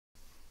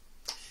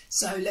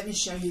So let me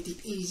show you the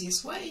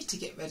easiest way to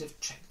get rid of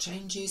track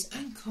changes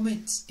and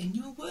comments in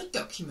your Word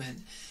document.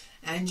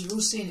 And you've all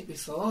seen it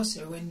before,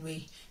 so when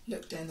we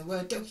look down the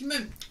Word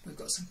document, we've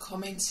got some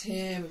comments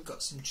here, we've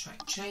got some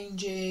track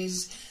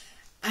changes,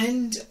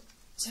 and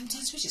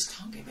sometimes we just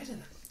can't get rid of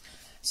them.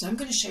 So I'm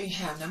going to show you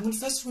how. Now I'm going to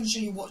first of all show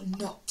you what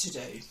not to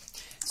do.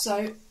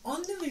 So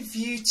on the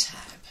Review tab,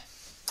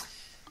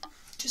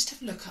 just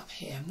have a look up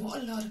here, and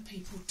what a lot of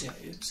people do,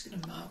 I'm just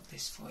going to mark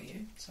this for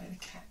you. So the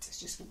cat has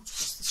just walked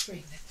across the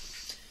screen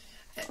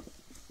there.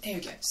 Here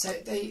we go. So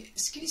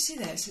can you see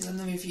there, it says on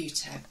the Review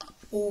tab,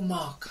 all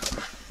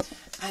markup.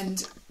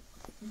 And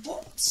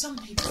what some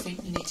people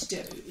think you need to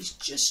do is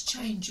just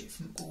change it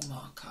from all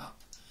markup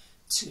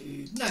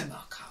to no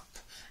markup.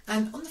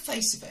 And on the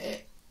face of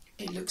it,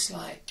 it looks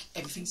like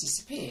everything's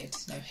disappeared.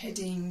 There's no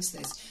headings,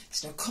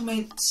 there's no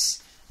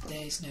comments,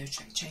 there's no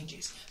track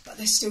changes, but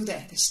they're still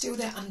there. They're still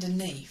there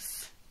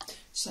underneath.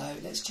 So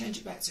let's change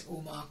it back to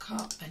all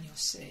markup, and you'll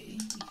see,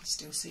 you can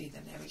still see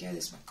them. There we go.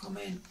 There's my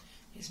comment.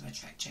 Here's my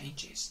track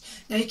changes.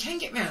 Now you can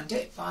get around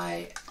it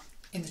by,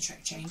 in the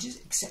track changes,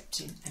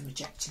 accepting and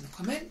rejecting the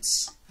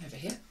comments over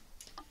here.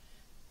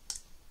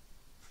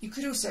 You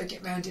could also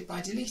get around it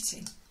by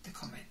deleting the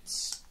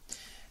comments.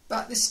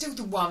 But there's still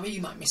the worry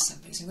you might miss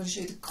something. So I'm going to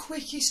show you the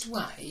quickest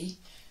way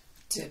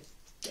to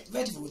get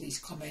rid of all these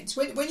comments.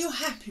 When you're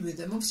happy with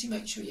them, obviously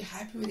make sure you're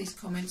happy with these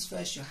comments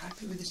first, you're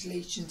happy with the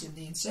deletions and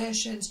the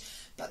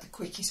insertions, but the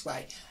quickest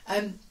way.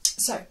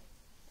 So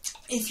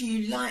if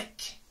you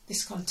like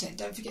this content,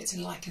 don't forget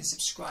to like and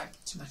subscribe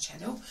to my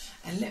channel,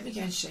 and let me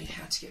go and show you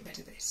how to get rid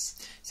of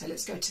this. So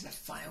let's go to the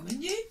File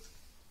menu,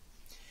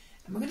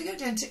 and we're going to go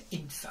down to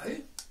Info,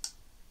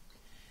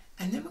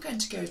 and then we're going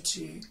to go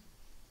to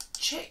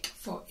Check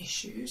for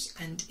Issues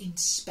and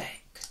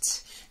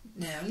Inspect.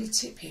 Now, a little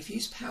tip here, if you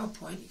use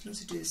PowerPoint, you can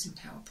also do this in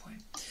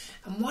PowerPoint.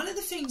 And one of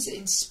the things it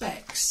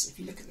inspects, if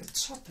you look at the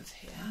top of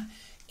here,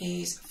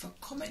 is for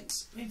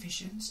comments,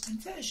 revisions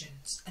and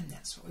versions, and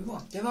that's what we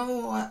want. There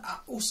are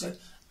also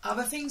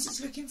other things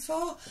it's looking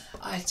for.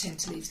 I tend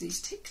to leave these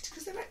ticked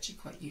because they're actually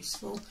quite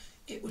useful.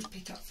 It would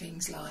pick up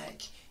things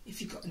like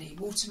if you've got any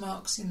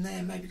watermarks in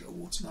there, maybe got a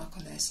watermark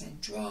on there saying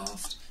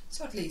draft,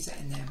 so I'd leave that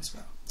in there as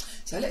well.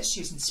 So let's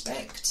choose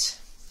Inspect,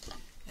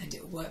 and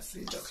it will work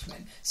through the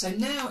document. So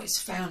now it's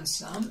found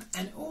some,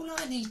 and all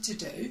I need to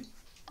do,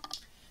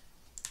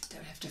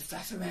 don't have to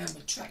faff around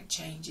with track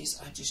changes,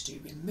 I just do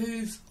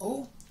Remove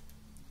All.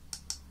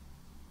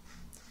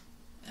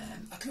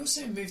 I can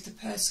also remove the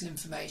personal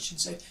information.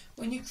 So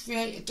when you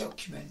create a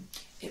document,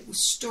 it will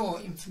store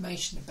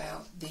information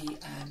about the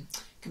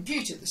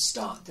computer at the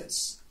start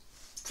that's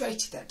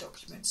created that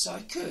document. So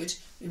I could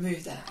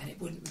remove that and it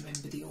wouldn't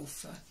remember the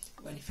author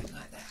or anything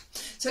like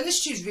that. So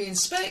let's choose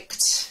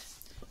Reinspect.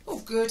 All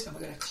good, and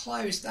we're going to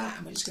close that,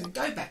 and we're just going to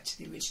go back to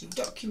the original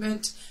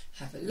document,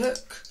 have a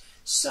look.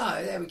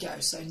 So there we go.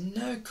 So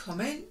no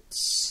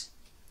comments,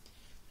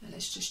 and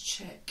let's just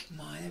check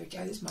there we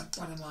go. There's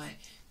one of my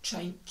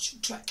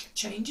track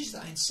changes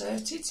that I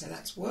inserted, so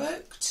that's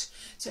worked.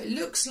 So it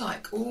looks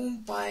like all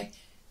by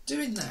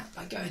doing that,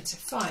 by going to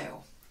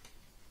File,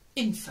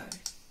 Info,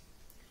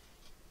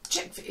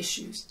 Check for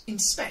Issues,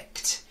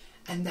 Inspect,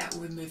 and that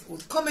will remove all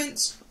the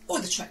comments, all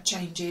the track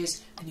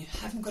changes, and you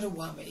haven't got to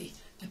worry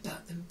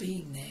about them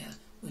being there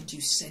when you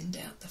send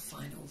out the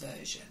final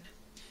version.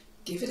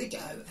 Give it a go,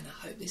 and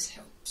I hope this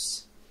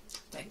helps.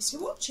 Thanks for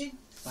watching.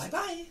 Bye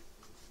bye.